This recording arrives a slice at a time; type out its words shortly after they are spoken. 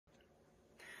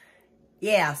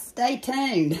Yeah, stay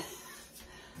tuned.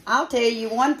 I'll tell you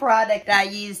one product I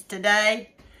used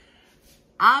today.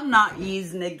 I'm not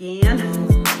using again.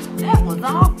 That was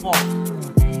awful.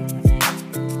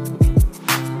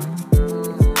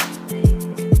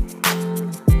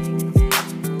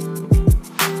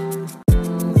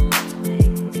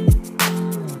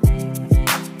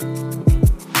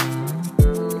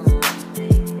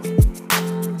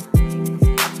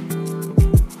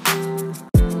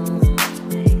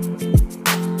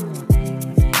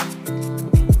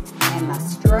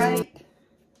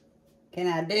 Can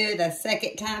I do it a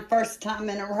second time, first time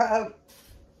in a row?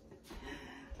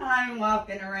 I'm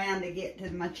walking around to get to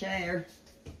my chair.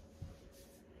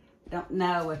 Don't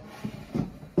know if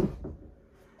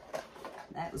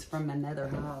that was from another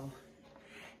haul.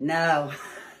 No,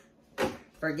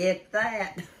 forget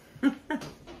that.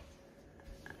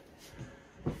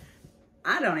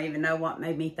 I don't even know what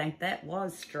made me think that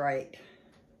was straight.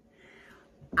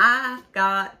 I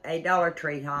got a Dollar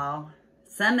Tree haul.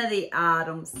 Some of the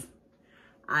items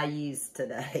I used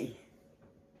today.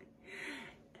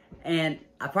 And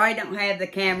I probably don't have the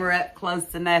camera up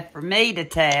close enough for me to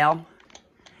tell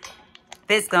if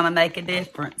it's going to make a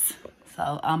difference.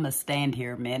 So I'm going to stand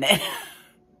here a minute.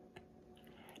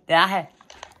 Did I have...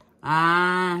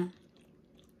 I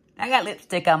got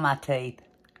lipstick on my teeth.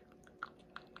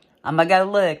 I'm going to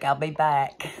go look. I'll be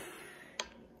back.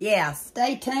 Yeah,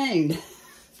 stay tuned.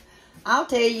 I'll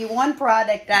tell you one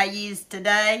product I used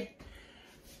today.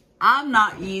 I'm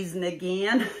not using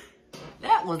again.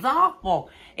 That was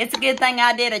awful. It's a good thing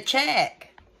I did a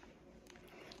check.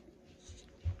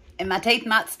 And my teeth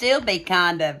might still be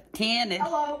kind of tinted.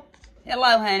 Hello.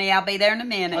 Hello, honey. I'll be there in a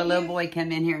minute. A little boy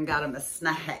come in here and got him a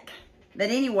snack.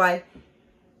 But anyway,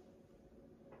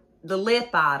 the lip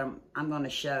item I'm going to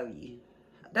show you.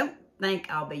 I don't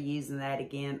think I'll be using that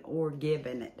again or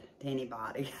giving it to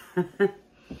anybody.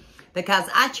 Because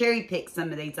I cherry-picked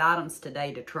some of these items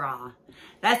today to try.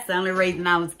 That's the only reason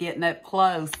I was getting up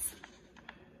close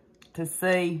to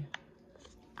see.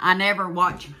 I never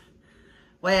watch,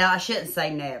 well, I shouldn't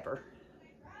say never.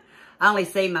 I only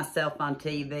see myself on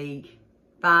TV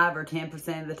 5 or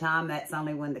 10% of the time. That's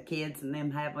only when the kids and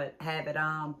them have it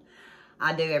on.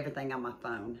 I do everything on my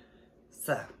phone.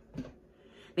 So,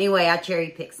 anyway, I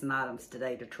cherry-picked some items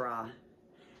today to try.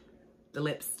 The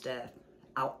lip stuff.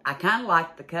 I kind of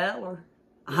like the color.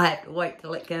 I have to wait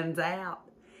till it comes out.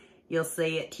 You'll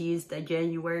see it Tuesday,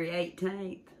 January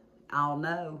 18th. I'll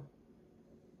know.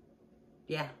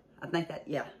 Yeah, I think that,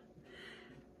 yeah.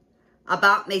 I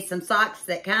bought me some socks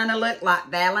that kind of look like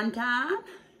Valentine.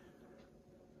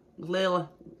 Little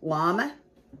llama.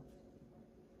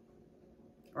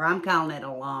 Or I'm calling it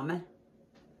a llama.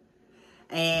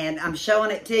 And I'm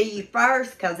showing it to you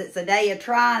first because it's a day of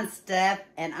trying stuff.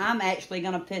 And I'm actually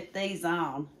going to put these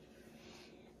on.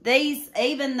 These,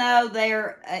 even though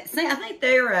they're, see, I think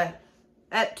they're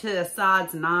up to a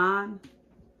size 9.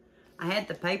 I had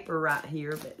the paper right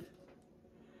here, but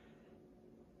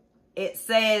it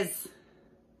says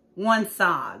one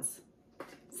size.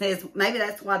 It says, maybe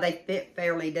that's why they fit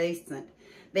fairly decent.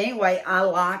 But anyway, I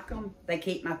like them. They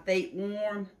keep my feet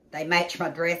warm. They match my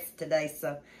dress today,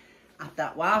 so I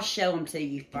thought, well, I'll show them to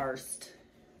you first.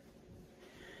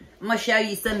 I'm going to show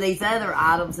you some of these other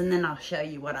items, and then I'll show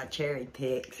you what I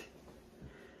cherry-picked.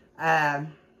 Got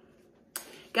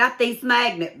these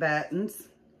magnet buttons.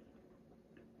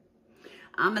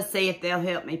 I'm going to see if they'll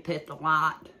help me put the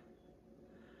light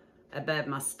above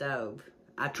my stove.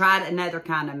 I tried another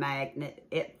kind of magnet.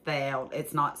 It failed.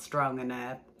 It's not strong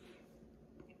enough.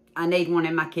 I need one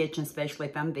in my kitchen, especially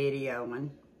if I'm videoing.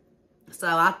 So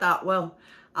I thought, well,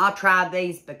 I'll try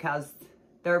these because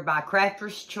they're by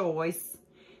Crafter's Choice.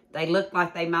 They look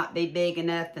like they might be big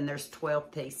enough, and there's 12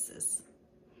 pieces.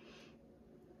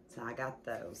 So I got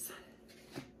those.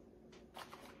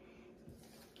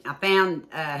 I found,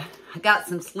 I got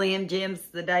some Slim Jims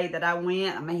the day that I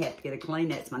went. I may have to get a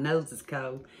Kleenex. My nose is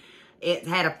cold. It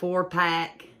had a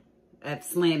 4-pack of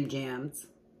Slim Jims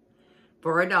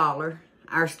for $1.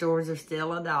 Our stores are still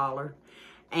 $1.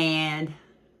 And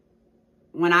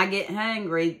when I get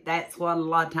hungry, that's what a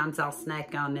lot of times I'll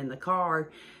snack on in the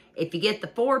car. If you get the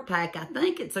 4-pack, I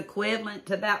think it's equivalent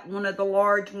to about one of the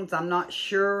large ones. I'm not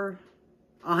sure.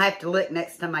 I'll have to look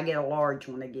next time I get a large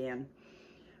one again.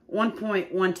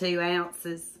 1.12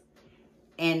 ounces.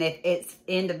 And if it's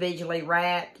individually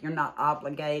wrapped, you're not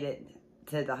obligated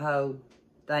to the whole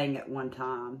thing at one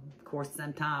time. Of course,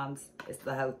 sometimes it's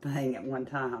the whole thing at one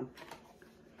time.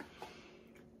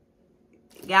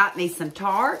 Got me some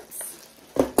tarts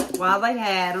while they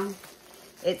had them.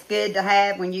 It's good to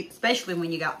have when you, especially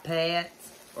when you got pets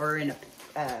or in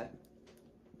a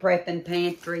prepping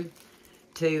pantry.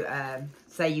 to,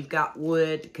 say you've got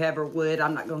wood, to cover wood.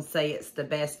 I'm not going to say it's the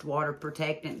best water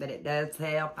protectant, but it does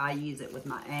help. I use it with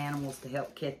my animals to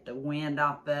help keep the wind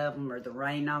off of them or the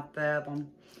rain off of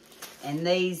them. And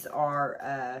these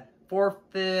are 4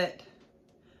 foot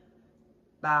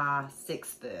by 6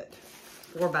 foot.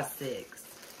 4 by 6.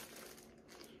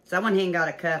 So I went ahead and got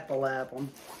a couple of them.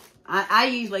 I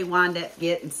usually wind up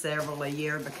getting several a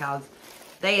year because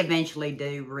they eventually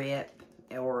do rip,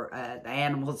 or the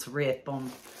animals rip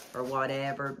them or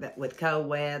whatever. But with cold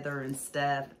weather and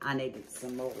stuff, I needed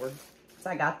some more. So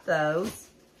I got those.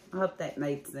 I hope that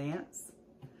made sense.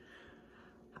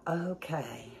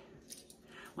 Okay.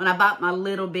 When I bought my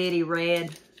little bitty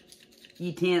red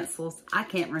utensils, I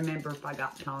can't remember if I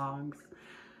got tongs.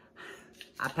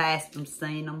 I passed them,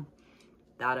 seen them,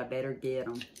 thought I better get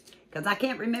them. Because I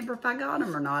can't remember if I got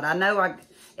them or not. I know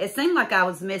it seemed like I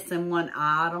was missing one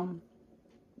item.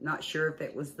 Not sure if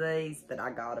it was these, but I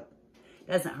got it.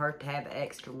 Doesn't hurt to have an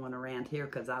extra one around here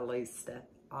because I lose stuff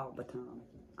all the time.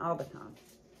 All the time.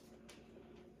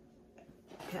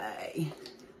 Okay.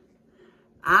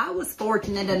 I was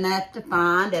fortunate enough to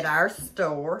find at our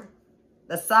store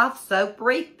the soft soap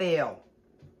refill.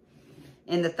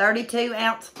 In the 32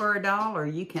 ounce for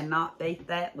 $1. You cannot beat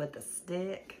that with a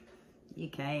stick. You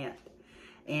can't.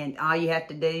 And all you have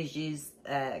to do is use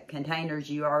containers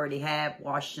you already have,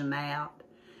 wash them out,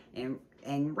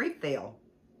 and refill.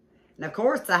 And of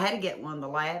course, I had to get one of the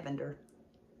lavender.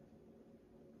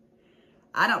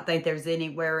 I don't think there's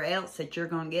anywhere else that you're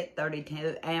going to get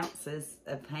 32 ounces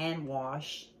of hand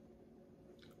wash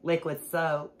liquid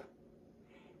soap.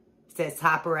 It says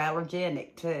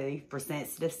hyperallergenic too, for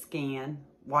sensitive skin.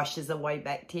 Washes away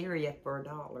bacteria for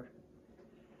 $1.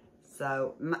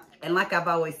 So, and like I've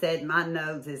always said, my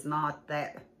nose is not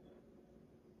that.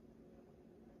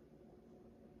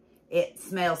 It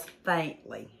smells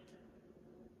faintly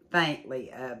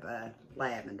of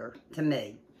lavender to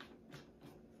me.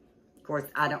 Of course,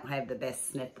 I don't have the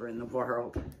best sniffer in the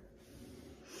world.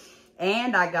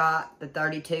 And I got the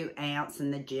 32 ounce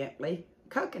and the gently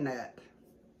coconut.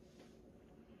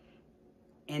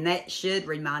 And that should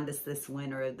remind us this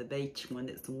winter of the beach when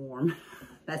it's warm.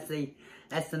 That's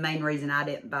the main reason I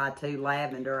didn't buy 2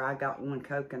 lavender. I got 1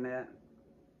 coconut.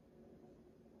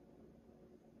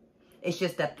 It's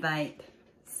just a faint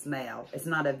smell. It's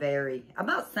not a very... I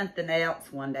bought something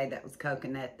else one day that was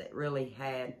coconut that really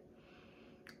had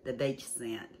the beach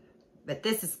scent. But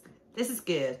this is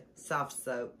good. Soft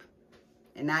soap.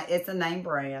 And it's a name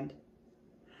brand.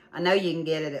 I know you can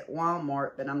get it at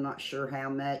Walmart, but I'm not sure how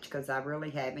much because I really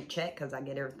haven't checked because I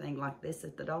get everything like this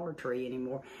at the Dollar Tree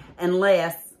anymore.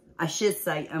 Unless, I should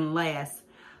say unless,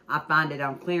 I find it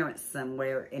on clearance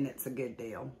somewhere and it's a good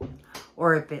deal.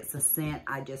 Or if it's a scent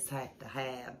I just have to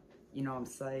have. You know what I'm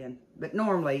saying? But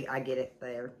normally I get it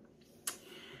there.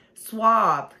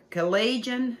 Suave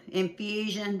Collagen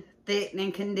Infusion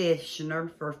Thickening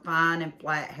Conditioner for fine and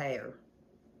flat hair.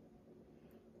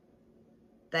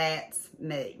 That's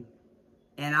me.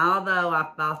 And although I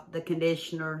bought the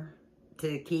conditioner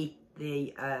to keep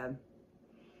the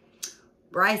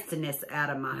brastiness out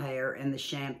of my hair and the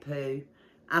shampoo,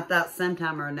 I thought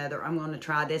sometime or another I'm going to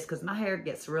try this because my hair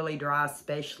gets really dry,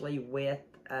 especially with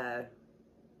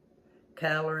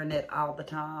coloring it all the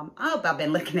time. I hope I've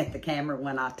been looking at the camera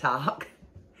when I talk.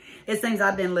 It seems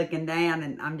I've been looking down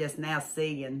and I'm just now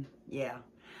seeing, yeah.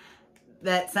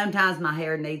 But sometimes my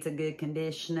hair needs a good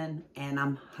conditioning, and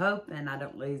I'm hoping I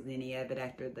don't lose any of it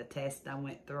after the test I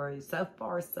went through. So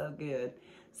far, so good.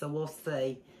 So we'll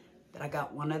see. But I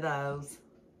got one of those.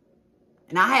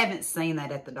 And I haven't seen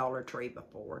that at the Dollar Tree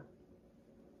before.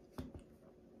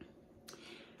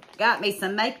 Got me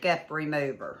some makeup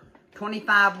remover.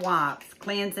 25 wipes,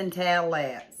 cleansing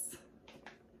towelettes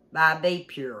by Be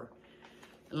Pure.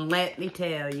 And let me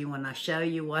tell you, when I show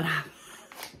you what I've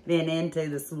been into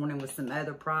this morning with some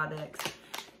other products,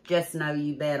 just know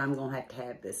you bet I'm going to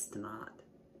have this tonight.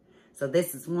 So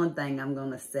this is one thing I'm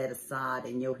going to set aside,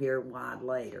 and you'll hear why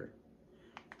later.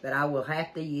 But I will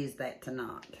have to use that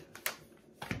tonight.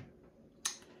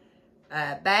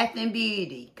 Bath and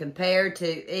Beauty compared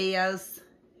to EOS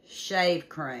Shave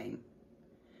Cream.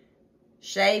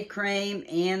 Shave cream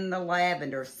in the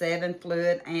lavender, 7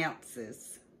 fluid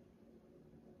ounces.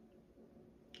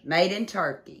 Made in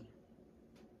Turkey.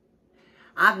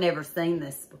 I've never seen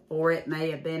this before. It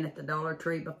may have been at the Dollar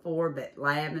Tree before, but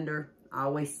lavender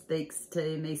always speaks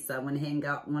to me, so I went ahead and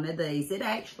got one of these. It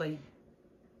actually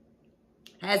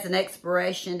has an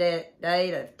expiration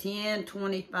date of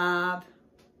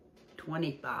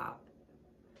 10/25/25.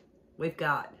 We've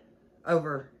got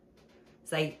over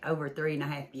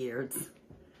 3.5 years.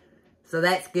 So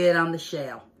that's good on the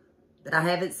shelf. But I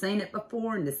haven't seen it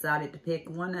before and decided to pick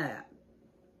one up.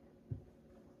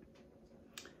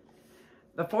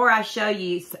 Before I show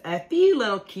you a few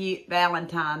little cute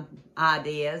Valentine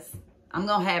ideas, I'm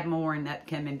going to have more in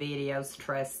upcoming videos,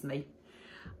 trust me.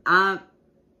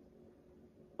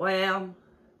 Well,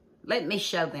 let me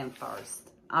show them first.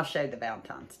 I'll show the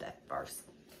Valentine stuff first.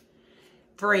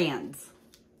 Friends,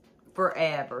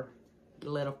 forever, the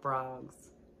little frogs.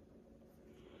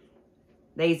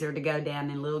 These are to go down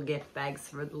in little gift bags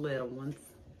for the little ones.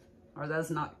 Are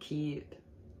those not cute?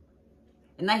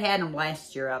 And they had them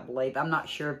last year, I believe. I'm not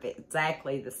sure if it's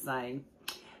exactly the same.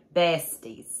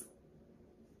 Besties.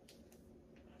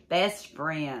 Best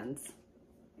friends.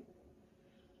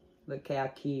 Look how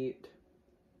cute.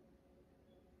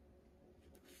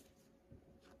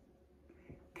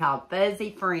 Called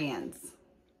Fuzzy Friends.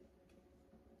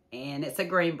 And it's a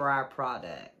Greenbrier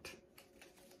product.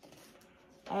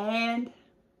 And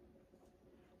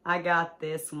I got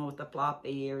this one with the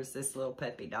floppy ears, this little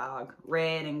puppy dog,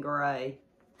 red and gray.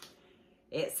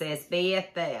 It says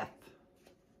BFF.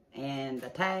 And the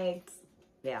tags,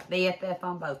 yeah, BFF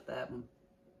on both of them.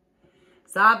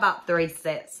 So I bought 3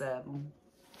 sets of them.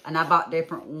 And I bought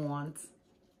different ones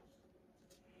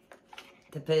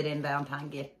to put in Valentine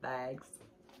gift bags.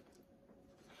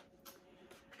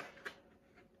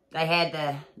 They had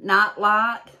the night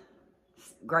light.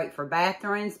 Great for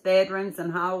bathrooms, bedrooms,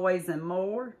 and hallways and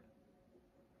more.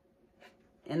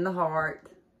 In the heart.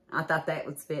 I thought that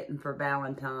was fitting for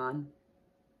Valentine.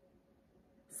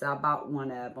 So I bought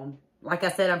one of them. Like I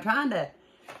said, I'm trying to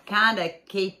kind of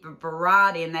keep a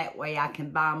variety, and that way I can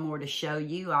buy more to show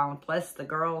you all. And plus the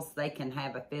girls, they can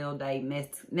have a field day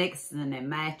mixing and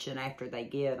matching after they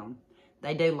get them.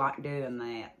 They do like doing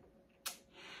that.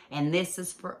 And this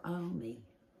is for Ioni.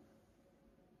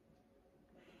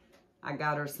 I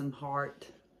got her some heart.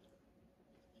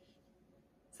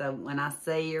 So when I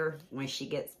see her, when she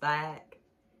gets back,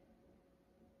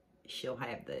 she'll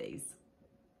have these.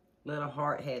 Little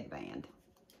heart headband.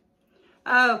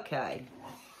 Okay.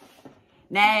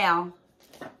 Now,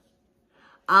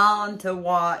 on to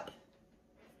what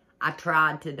I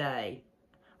tried today.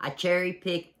 I cherry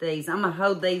picked these. I'm going to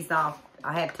hold these off.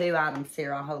 I have 2 items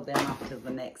here. I'll hold them off till the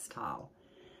next haul.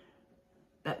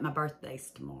 But my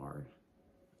birthday's tomorrow.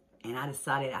 And I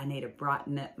decided I need to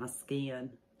brighten up my skin.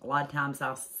 A lot of times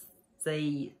I'll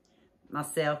see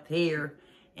myself here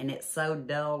and it's so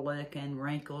dull looking,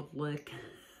 wrinkled looking.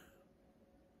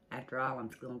 After all,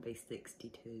 I'm going to be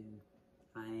 62.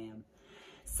 I am.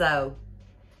 So,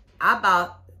 I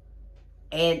bought,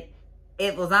 and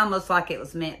it was almost like it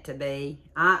was meant to be.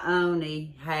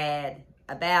 Ioni had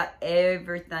about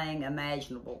everything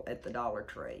imaginable at the Dollar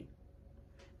Tree.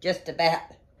 Just about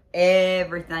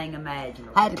everything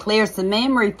imaginable. I had to clear some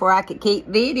memory before I could keep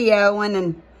videoing,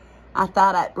 and I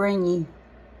thought I'd bring you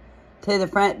to the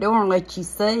front door and let you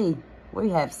see. We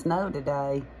have snow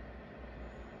today.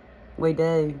 We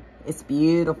do. It's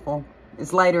beautiful.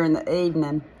 It's later in the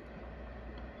evening.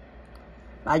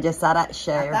 I just thought I'd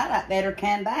share. I thought I'd better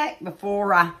come back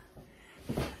before I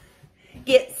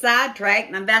get sidetracked,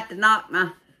 and I'm about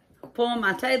to pull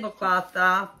my tablecloth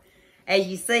off. As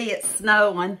you see, it's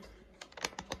snowing.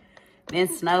 Been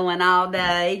snowing all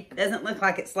day. Doesn't look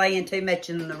like it's laying too much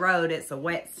in the road. It's a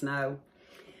wet snow.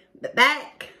 But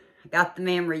back, I got the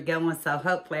memory going, so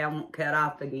hopefully I won't cut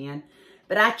off again.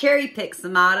 But I cherry picked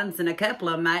some items, and a couple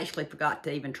of them I actually forgot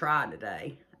to even try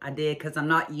today. I did because I'm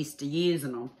not used to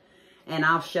using them. And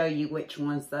I'll show you which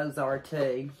ones those are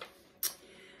too.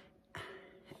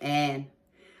 And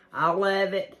all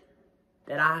of it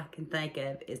that I can think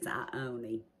of is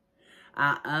Ioni.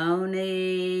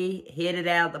 Ioni hit it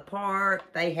out of the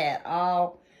park. They had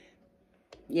all,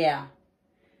 yeah,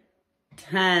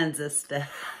 tons of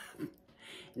stuff.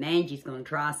 And Angie's going to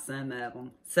try some of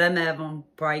them. Some of them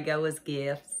probably go as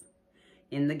gifts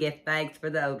in the gift bags for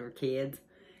the older kids.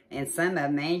 And some of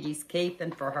them Angie's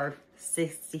keeping for her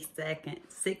 62nd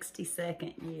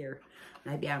year.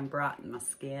 Maybe I'm brightening my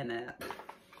skin up.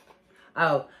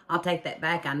 Oh, I'll take that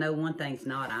back. I know one thing's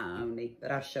not Ioni,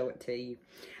 but I'll show it to you.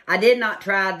 I did not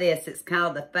try this. It's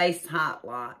called the Face Hot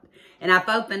Lot. And I've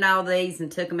opened all these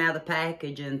and took them out of the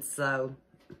package, and so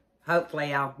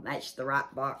hopefully I'll match the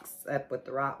right box up with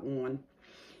the right one.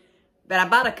 But I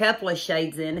bought a couple of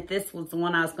shades in it. This was the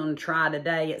one I was going to try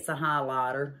today. It's a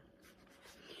highlighter.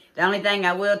 The only thing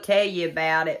I will tell you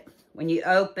about it, when you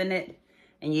open it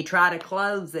and you try to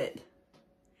close it,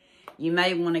 you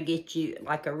may want to get you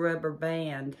like a rubber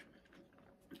band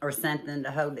or something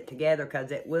to hold it together,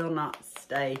 because it will not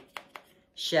stay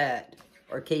shut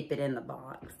or keep it in the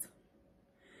box.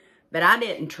 But I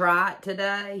didn't try it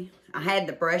today. I had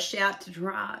the brush out to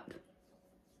try it.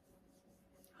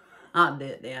 I'll do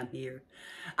it down here.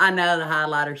 I know the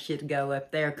highlighter should go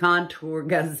up there. Contour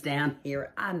goes down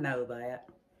here. I know that.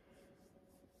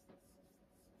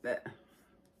 But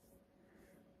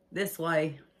this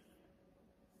way,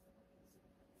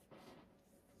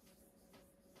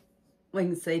 we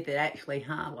can see if it actually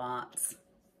highlights.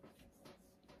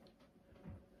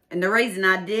 And the reason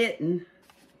I didn't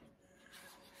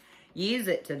use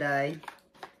it today,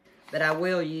 but I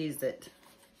will use it.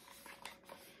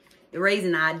 The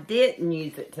reason I didn't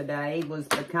use it today was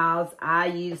because I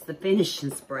used the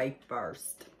finishing spray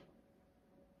first.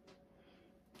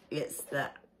 It's the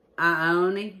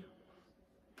Ioni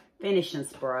finishing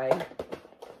spray.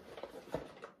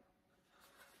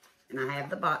 And I have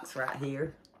the box right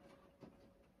here.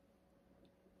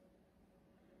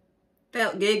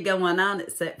 Felt good going on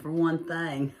except for one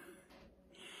thing.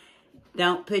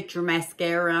 Don't put your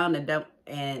mascara on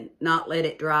and not let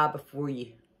it dry before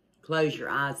you close your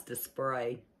eyes to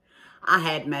spray. I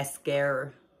had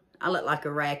mascara. I looked like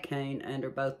a raccoon under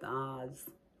both the eyes.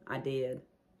 I did.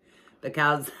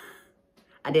 Because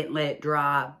I didn't let it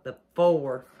dry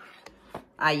before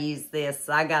I used this.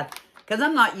 So because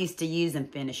I'm not used to using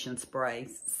finishing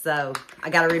sprays. So I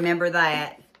got to remember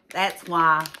that. That's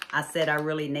why I said I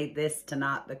really need this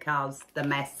tonight, because the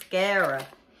mascara,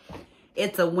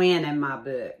 it's a win in my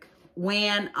book.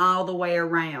 Win all the way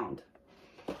around.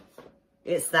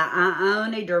 It's the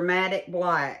Ioni Dramatic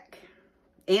Black.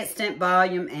 Instant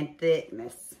volume and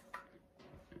thickness.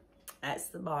 That's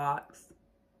the box.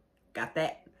 Got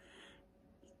that.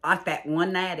 Like that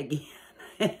one that again.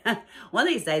 One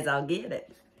of these days I'll get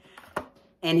it.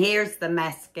 And here's the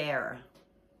mascara.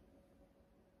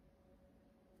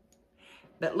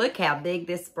 But look how big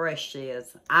this brush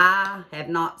is. I have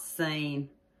not seen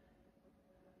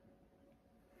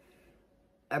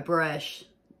a brush,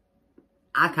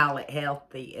 I call it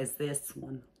healthy, as this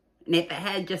one. And if it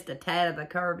had just a tad of a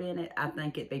curve in it, I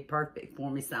think it'd be perfect for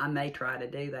me. So I may try to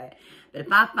do that. But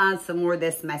if I find some more of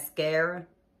this mascara,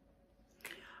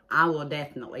 I will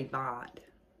definitely buy it.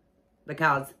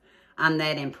 Because I'm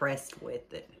that impressed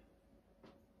with it.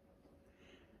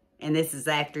 And this is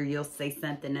after you'll see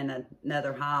something in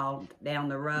another haul down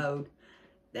the road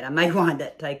that I may wind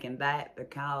up taking back,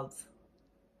 because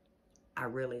I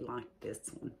really like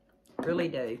this one. Really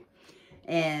do.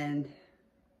 And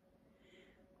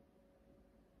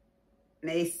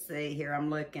let me see here. I'm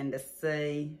looking to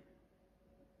see.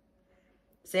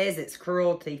 It says it's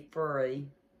cruelty free.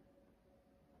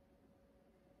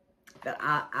 But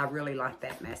I really like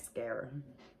that mascara.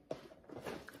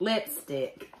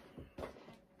 Lipstick.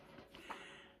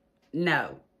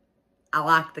 No. I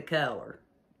like the color.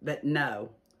 But no.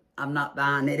 I'm not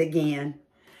buying it again.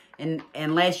 And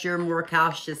unless you're more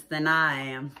cautious than I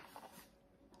am.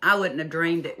 I wouldn't have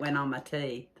dreamed it went on my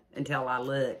teeth until I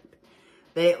looked.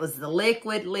 But it was the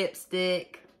liquid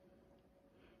lipstick.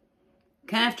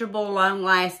 Comfortable,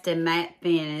 long-lasting matte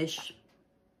finish.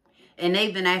 And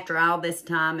even after all this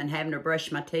time and having to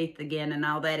brush my teeth again and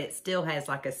all that, it still has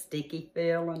like a sticky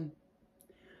feeling.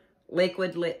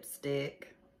 Liquid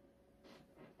lipstick.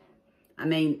 I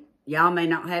mean, y'all may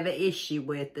not have an issue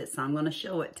with it, so I'm going to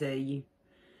show it to you.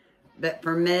 But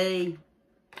for me,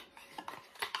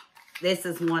 this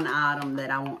is one item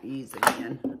that I won't use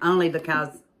again. Only because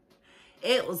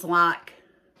it was like,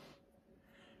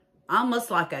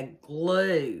 almost like a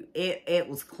glue. It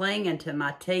was clinging to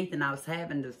my teeth and I was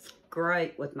having to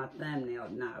scrape with my thumbnail.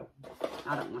 No,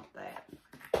 I don't want that.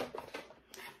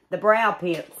 The brow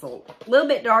pencil. A little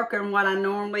bit darker than what I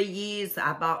normally use.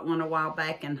 I bought one a while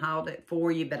back and hauled it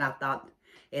for you, but I thought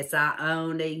it's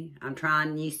Ioni. I'm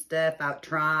trying new stuff. I'll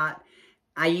try it.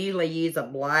 I usually use a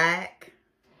black,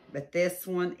 but this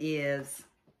one is,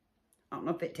 I don't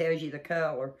know if it tells you the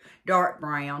color, dark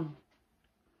brown.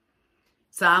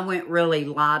 So I went really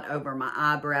light over my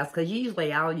eyebrows, because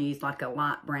usually I'll use like a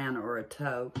light brown or a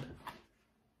taupe.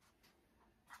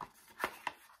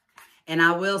 And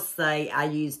I will say I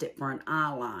used it for an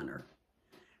eyeliner.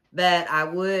 But I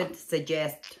would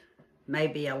suggest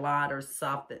maybe a lighter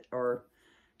soften, or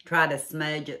try to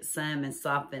smudge it some and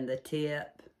soften the tip.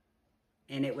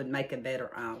 And it would make a better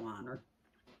eyeliner.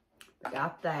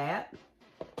 Got that.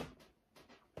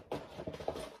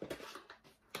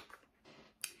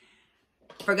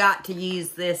 Forgot to use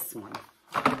this one.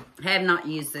 Have not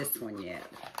used this one yet.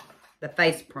 The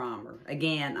face primer.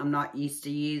 Again, I'm not used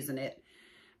to using it.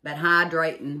 But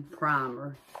hydrating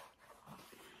primer.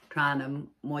 Trying to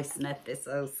moisten up this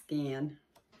old skin.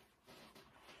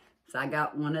 So I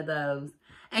got one of those.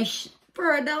 And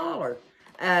for $1.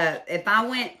 If I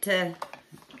went to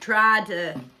try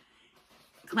to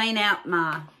clean out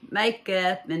my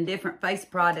makeup and different face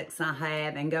products I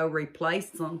have and go replace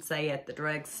them, say at the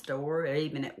drugstore, or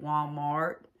even at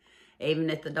Walmart, even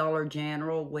at the Dollar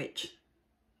General, which,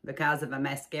 because of a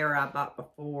mascara I bought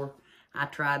before I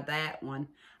tried that one,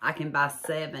 I can buy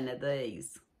 7 of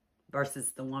these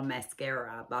versus the one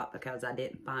mascara I bought because I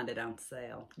didn't find it on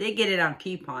sale. Did get it on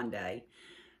coupon day,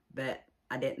 but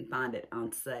I didn't find it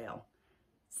on sale.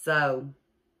 So,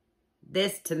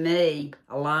 this to me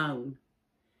alone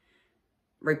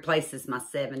replaces my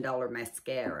 $7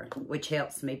 mascara, which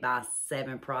helps me buy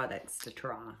 7 products to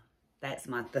try. That's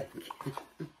my thing.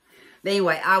 But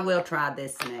anyway, I will try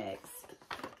this next.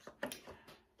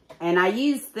 And I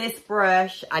used this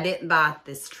brush. I didn't buy it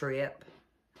this trip.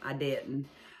 I didn't.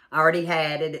 I already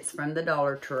had it. It's from the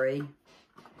Dollar Tree.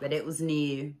 But it was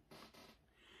new.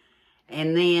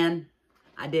 And then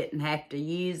I didn't have to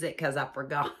use it because I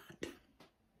forgot.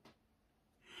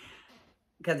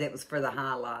 Because it was for the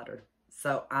highlighter.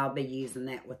 So I'll be using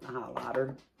that with the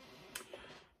highlighter.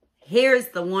 Here's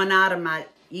the one item I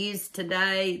used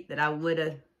today that I would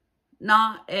have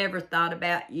not ever thought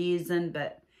about using.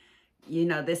 But, you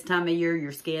know, this time of year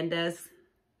your skin does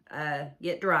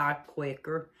get dry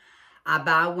quicker. I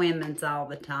buy women's all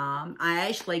the time. I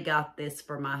actually got this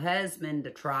for my husband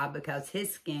to try because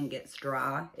his skin gets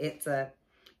dry. It's a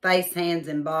Face, Hands,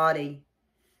 and Body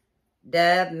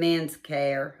Dove Men's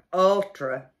Care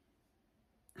Ultra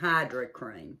Hydra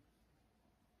Cream.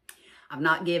 I've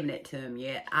not given it to him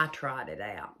yet. I tried it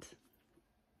out.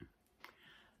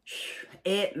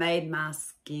 It made my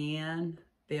skin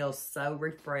feel so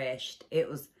refreshed. It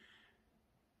was,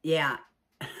 yeah,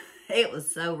 it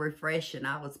was so refreshing.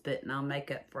 I was putting on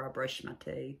makeup before I brushed my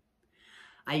teeth.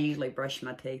 I usually brush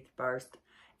my teeth first.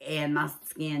 And my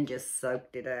skin just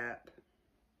soaked it up.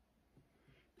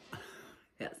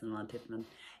 Got some on tip of them.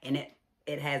 And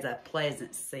it has a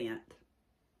pleasant scent.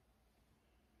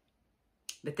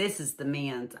 But this is the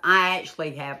men's. I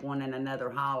actually have one in another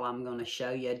haul. I'm going to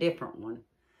show you a different one.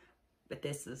 But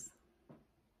this is,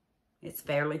 it's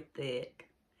fairly thick.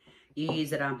 You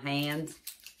use it on hands,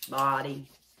 body.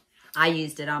 I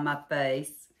used it on my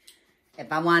face.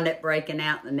 If I wind up breaking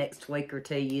out in the next week or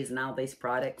 2 using all these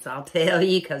products, I'll tell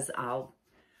you, because a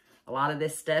lot of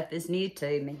this stuff is new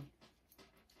to me.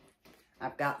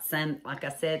 I've got some, like I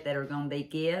said, that are going to be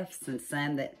gifts, and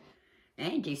some that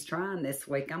Angie's trying this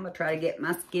week. I'm going to try to get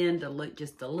my skin to look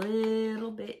just a little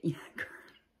bit younger.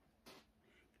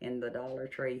 Can the Dollar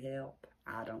Tree help?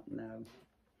 I don't know.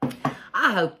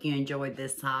 I hope you enjoyed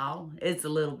this haul. It's a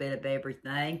little bit of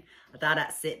everything. I thought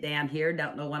I'd sit down here.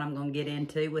 Don't know what I'm going to get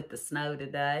into with the snow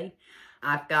today.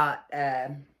 I've got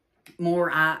more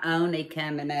Ioni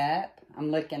coming up. I'm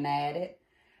looking at it.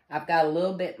 I've got a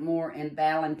little bit more in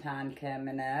Valentine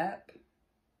coming up.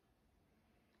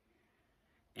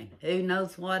 And who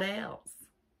knows what else.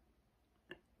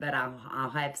 But I'll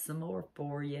have some more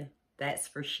for you. That's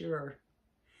for sure.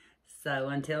 So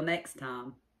until next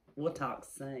time, we'll talk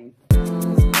soon.